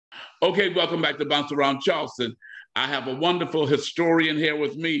Okay, welcome back to Bounce Around Charleston. I have a wonderful historian here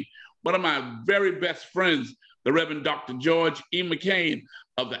with me, one of my very best friends, the Reverend Dr. George E. McCain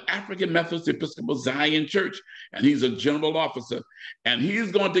of the African Methodist Episcopal Zion Church, and he's a general officer, and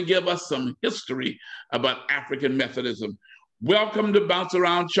he's going to give us some history about African Methodism. Welcome to Bounce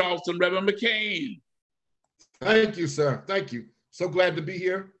Around Charleston, Reverend McCain. Thank you, sir. Thank you. So glad to be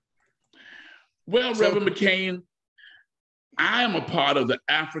here. Well, Reverend McCain, I am a part of the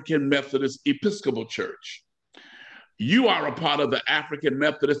African Methodist Episcopal Church. You are a part of the African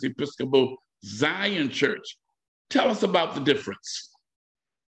Methodist Episcopal Zion Church. Tell us about the difference.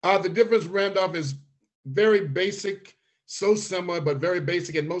 The difference, Randolph, is very basic, so similar, but very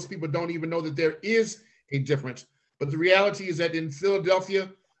basic, and most people don't even know that there is a difference. But the reality is that in Philadelphia,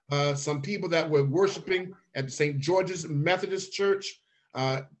 some people that were worshiping at St. George's Methodist Church,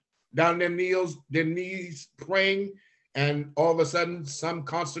 down on their knees praying, and all of a sudden some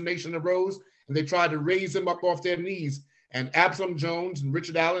consternation arose, and they tried to raise them up off their knees. And Absalom Jones and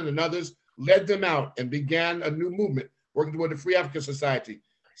Richard Allen and others led them out and began a new movement working toward the Free African Society.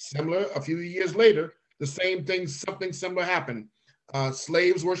 Similar, a few years later, the same thing, something similar happened.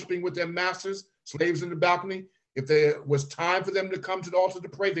 Slaves worshiping with their masters, slaves in the balcony. If there was time for them to come to the altar to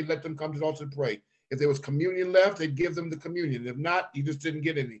pray, they'd let them come to the altar to pray. If there was communion left, they'd give them the communion. If not, you just didn't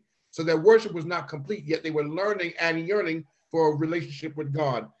get any. So their worship was not complete, yet they were learning and yearning for a relationship with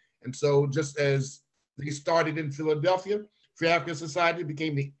God. And so just as they started in Philadelphia, Free African Society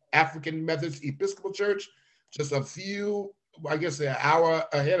became the African Methodist Episcopal Church, just a few, I guess an hour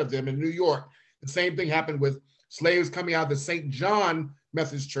ahead of them in New York. The same thing happened with slaves coming out of the St. John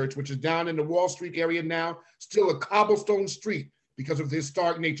Methodist Church, which is down in the Wall Street area now, still a cobblestone street because of the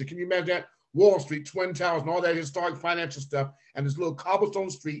historic nature. Can you imagine that? Wall Street, Twin Towers, and all that historic financial stuff, and this little cobblestone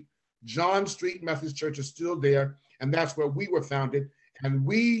street, John Street Methodist Church is still there, and that's where we were founded. And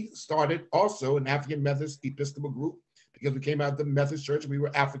we started also an African Methodist Episcopal group because we came out of the Methodist Church. We were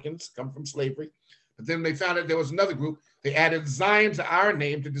Africans, come from slavery. But then they found out there was another group. They added Zion to our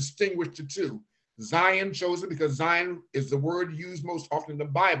name to distinguish the two. Zion chosen because Zion is the word used most often in the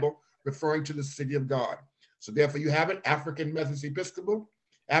Bible, referring to the city of God. So therefore you have it, African Methodist Episcopal,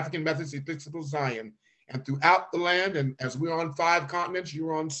 African Methodist Episcopal Zion. And throughout the land, and as we're on 5 continents,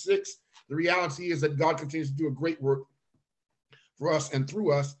 you're on 6, the reality is that God continues to do a great work for us and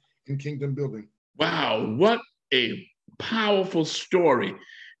through us in kingdom building. Wow, what a powerful story.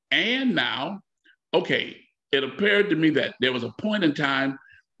 And now, okay, it appeared to me that there was a point in time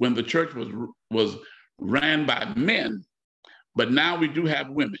when the church was ran by men, but now we do have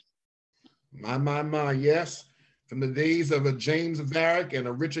women. My, yes. From the days of a James Varick and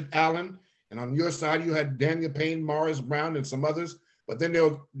a Richard Allen, and on your side, you had Daniel Payne, Morris Brown, and some others. But then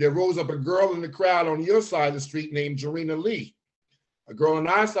there rose up a girl in the crowd on your side of the street named Jarena Lee, a girl on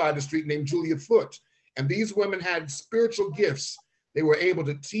our side of the street named Julia Foote. And these women had spiritual gifts. They were able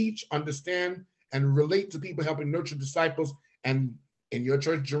to teach, understand, and relate to people, helping nurture disciples. And in your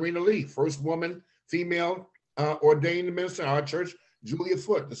church, Jarena Lee, first woman, female ordained minister in our church, Julia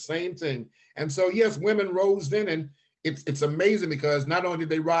Foote, the same thing. And so, yes, women rose then, and it's amazing because not only did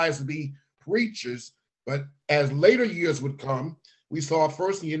they rise to be preachers, but as later years would come, we saw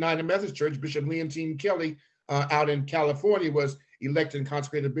first in the United Methodist Church, Bishop Leontine Kelly out in California was elected and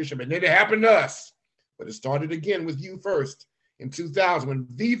consecrated bishop. And then it happened to us, but it started again with you first in 2000 when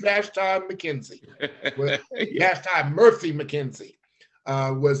the Vashti McKenzie, Vashti Murphy McKenzie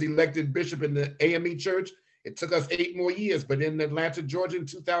was elected bishop in the AME Church. It took us 8 more years, but in Atlanta, Georgia in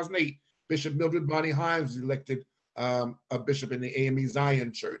 2008, Bishop Mildred Bonnie Hines was elected a bishop in the AME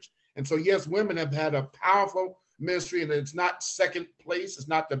Zion Church. And so, yes, women have had a powerful ministry, and it's not second place, it's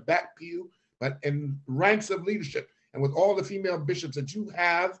not the back pew, but in ranks of leadership. And with all the female bishops that you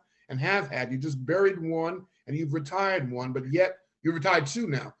have and have had, you just buried one and you've retired one, but yet you've retired 2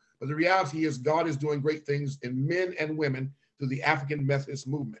 now. But the reality is God is doing great things in men and women through the African Methodist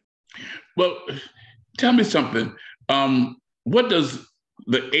movement. Well, tell me something. What does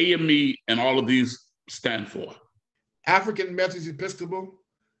the AME and all of these stand for? African Methodist Episcopal,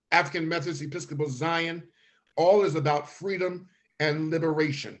 African Methodist Episcopal Zion, all is about freedom and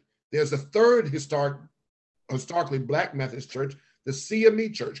liberation. There's a third historically Black Methodist church, the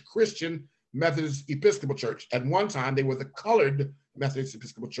CME Church, Christian Methodist Episcopal Church. At one time, they were the Colored Methodist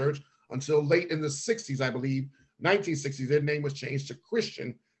Episcopal Church until late in the 60s, I believe, 1960s, their name was changed to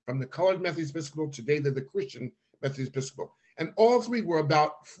Christian from the Colored Methodist Episcopal. Today, they're the Christian Methodist Episcopal. And all 3 were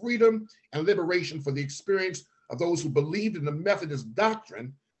about freedom and liberation for the experience of those who believed in the Methodist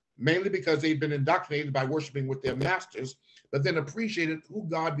doctrine, mainly because they'd been indoctrinated by worshiping with their masters, but then appreciated who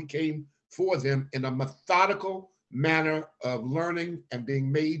God became for them in a methodical, manner of learning and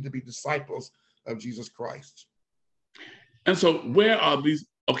being made to be disciples of Jesus Christ. And so where are these?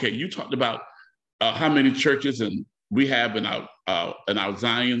 Okay, you talked about how many churches and we have in our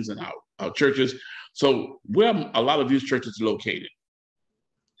Zions and our churches. So where are a lot of these churches located?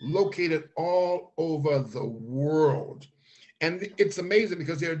 Located all over the world. And it's amazing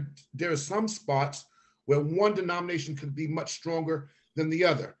because there are some spots where one denomination could be much stronger than the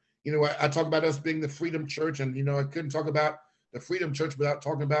other. You know, I talk about us being the Freedom Church, and, you know, I couldn't talk about the Freedom Church without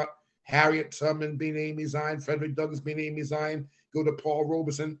talking about Harriet Tubman being AME Zion, Frederick Douglass being AME Zion, go to Paul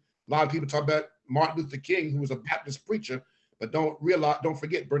Robeson. A lot of people talk about Martin Luther King, who was a Baptist preacher, but don't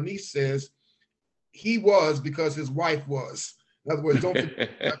forget, Bernice says he was because his wife was. In other words, don't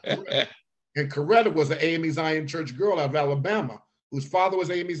forget. And Coretta was an AME Zion Church girl out of Alabama, whose father was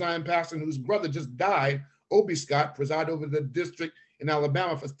AME Zion pastor and whose brother just died. Obie Scott presided over the district in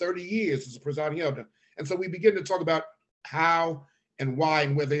Alabama for 30 years as a presiding elder. And so we begin to talk about how and why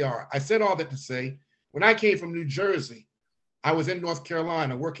and where they are. I said all that to say, when I came from New Jersey, I was in North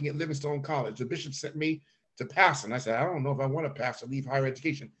Carolina working at Livingstone College. The bishop sent me to pastor. And I said, I don't know if I want to pastor, leave higher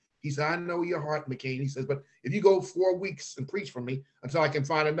education. He said, I know your heart, McCain. He says, but if you go 4 weeks and preach for me until I can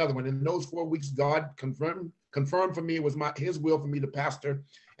find another one. In those 4 weeks, God confirmed for me it was his will for me to pastor,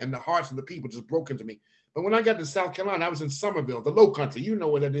 and the hearts of the people just broke into me. But when I got to South Carolina, I was in Somerville, the Low Country. You know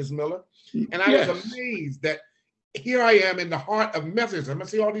where that is, Miller. And I was amazed that here I am in the heart of Methodism. I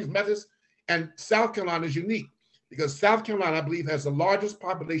see all these Methodists, and South Carolina is unique because South Carolina, I believe, has the largest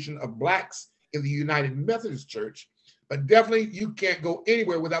population of Blacks in the United Methodist Church. But definitely you can't go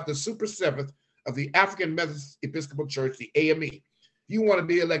anywhere without the Super Seventh of the African Methodist Episcopal Church, the AME. If you want to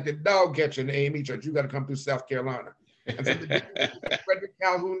be elected dog catcher in the AME Church, you got to come through South Carolina. And from the Frederick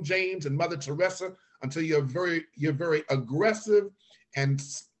Calhoun James and Mother Teresa until you're very aggressive and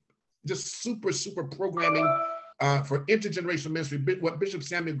just super programming for intergenerational ministry. What Bishop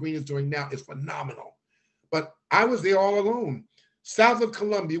Samuel Green is doing now is phenomenal. But I was there all alone. South of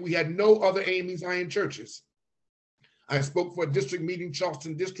Columbia, we had no other AME Zion churches. I spoke for a district meeting,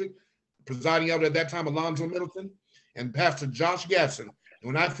 Charleston District, presiding elder at that time, Alonzo Middleton, and Pastor Josh Gatson. And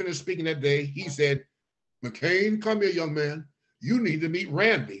when I finished speaking that day, he said, McCain, come here, young man. You need to meet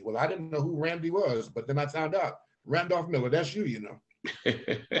Randy. Well, I didn't know who Randy was, but then I found out. Randolph Miller, that's you, you know.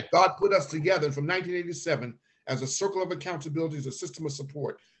 God put us together from 1987 as a circle of accountability, as a system of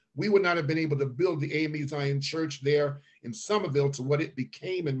support. We would not have been able to build the AME Zion Church there in Somerville to what it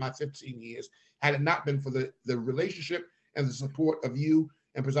became in my 15 years, had it not been for the relationship and the support of you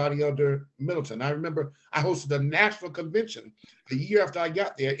and presiding elder Middleton. I remember I hosted a national convention a year after I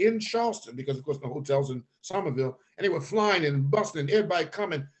got there in Charleston, because of course the hotels in Somerville, and they were flying and busting and everybody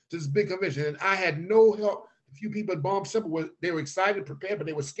coming to this big convention. And I had no help. A few people at Balm Simple they were excited, prepared, but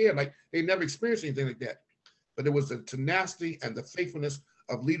they were scared, like they never experienced anything like that. But it was the tenacity and the faithfulness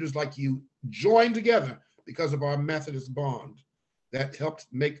of leaders like you joined together because of our Methodist bond that helped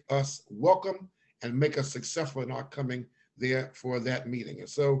make us welcome and make us successful in our coming there for that meeting. And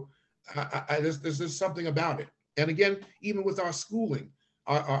so there's something about it. And again, even with our schooling,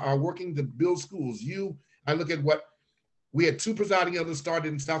 our working to build schools, I look at what we had. 2 presiding elders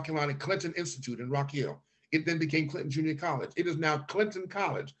started in South Carolina, Clinton Institute in Rock Hill. It then became Clinton Junior College. It is now Clinton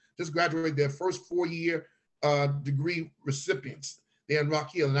College. Just graduated their first 4-year degree recipients there in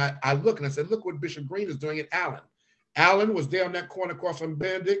Rock Hill. And I look and I said, look what Bishop Green is doing at Allen. Allen was there on that corner across from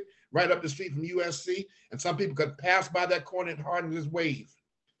Benedict, right up the street from USC. And some people could pass by that corner and hardly just wave.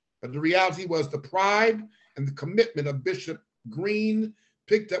 But the reality was the pride and the commitment of Bishop Green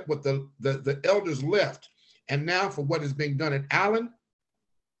picked up what the elders left. And now for what is being done at Allen,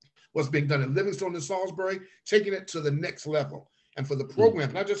 what's being done at Livingstone and Salisbury, taking it to the next level. And for the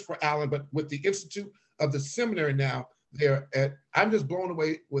program, not just for Allen, but with the Institute of the Seminary now, I'm just blown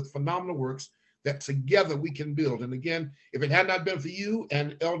away with phenomenal works that together we can build. And again, if it had not been for you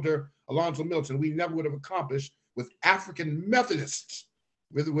and Elder Alonzo Middleton, we never would have accomplished with African Methodists,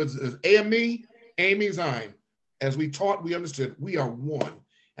 whether it was AME Zion. As we taught, we understood we are one.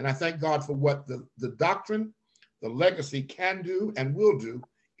 And I thank God for what the doctrine, the legacy can do and will do,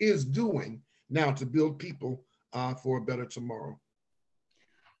 is doing now to build people for a better tomorrow.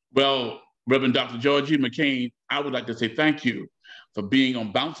 Well, Reverend Dr. George E. McCain, I would like to say thank you for being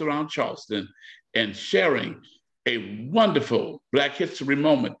on Bounce Around Charleston and sharing a wonderful Black history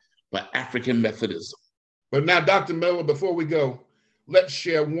moment for African Methodism. But now, Dr. Miller, before we go, let's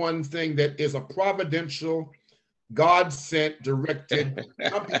share one thing that is a providential, God-sent, directed,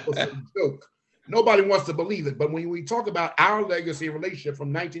 some people say joke. Nobody wants to believe it, but when we talk about our legacy and relationship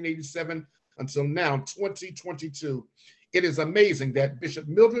from 1987 until now, 2022, it is amazing that Bishop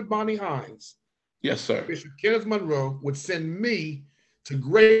Mildred Bonnie Hines Yes, sir. Bishop Kenneth Monroe would send me to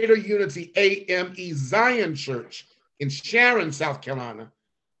Greater Unity AME Zion Church in Sharon, South Carolina,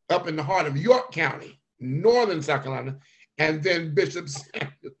 up in the heart of York County, northern South Carolina, and then Bishop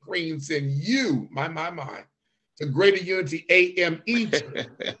Samuel Green send you, my, to Greater Unity AME Church.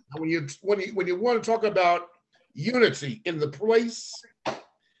 when you want to talk about unity in the place,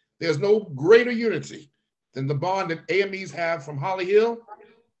 there's no greater unity than the bond that AMEs have from Holly Hill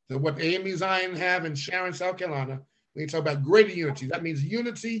to what AME Zion have in Sharon, South Carolina. When you talk about greater unity, that means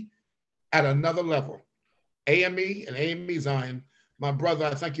unity at another level. AME and AME Zion, my brother,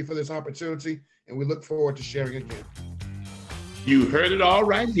 I thank you for this opportunity, and we look forward to sharing again. You heard it all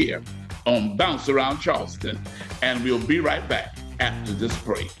right here on Bounce Around Charleston, and we'll be right back after this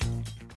break.